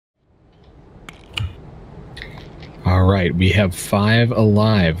All right, we have 5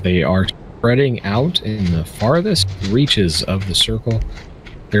 alive. They are spreading out in the farthest reaches of the circle.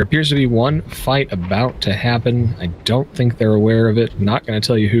 There appears to be one fight about to happen. I don't think they're aware of it. Not going to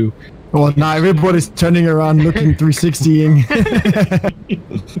tell you who. Well, now everybody's turning around looking 360ing.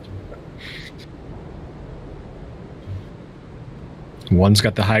 One's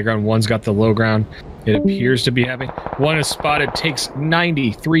got the high ground, one's got the low ground. It appears to be having... One is spotted, takes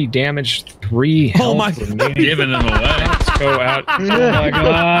 93 damage, 3 health. Oh my God. Giving him away. Let's go out. Oh my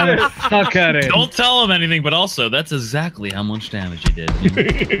God. Suck at it. Don't tell him anything, but also, that's exactly how much damage he did.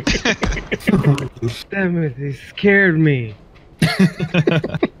 Damn it, he scared me.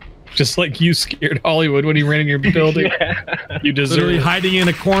 Just like you scared Hollywood when he ran in your building. Yeah. You deserve Literally it. hiding in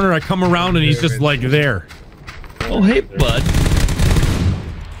a corner, I come around and he's just like there. Oh, hey, bud.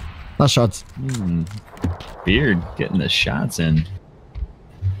 Last shots. Beard getting the shots in.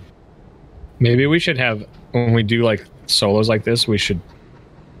 Maybe we should have, when we do like solos like this, we should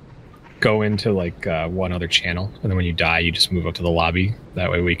go into like one other channel, and then when you die, you just move up to the lobby.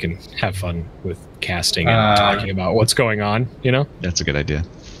 That way we can have fun with casting and talking about what's going on, you know? That's a good idea.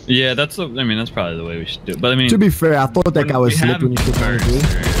 Yeah, that's the, I mean, that's probably the way we should do it. But I mean, To be fair, I thought that guy was slick when you took on the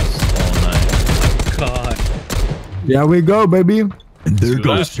God. Yeah, we go, baby. And there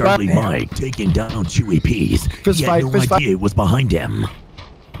goes Charlie Mike taking down Chewy Peas. He had no idea it was behind him.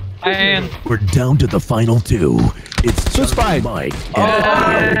 And We're down to the final 2. It's Charlie Mike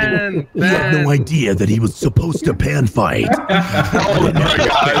and he had no idea that he was supposed to pan fight. Oh my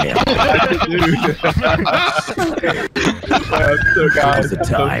God. There was a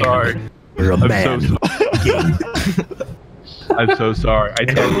time where a man gained. I'm so sorry. I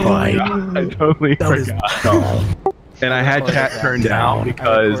totally forgot. And I had chat turned down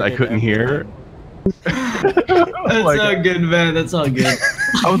because I couldn't hear. That's all good, man. That's all good.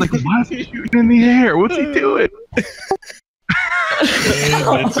 I was like, why is he shooting in the air? What's he doing?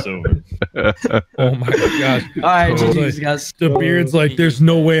 It's over. Oh my gosh. All right, GG's, guys. The Beard's like, there's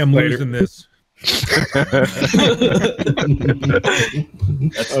no way I'm losing this. That's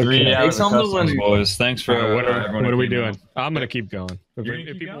 3 hours of customs, boys. Thanks for what are we doing? I'm going to keep going.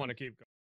 If people want to keep going.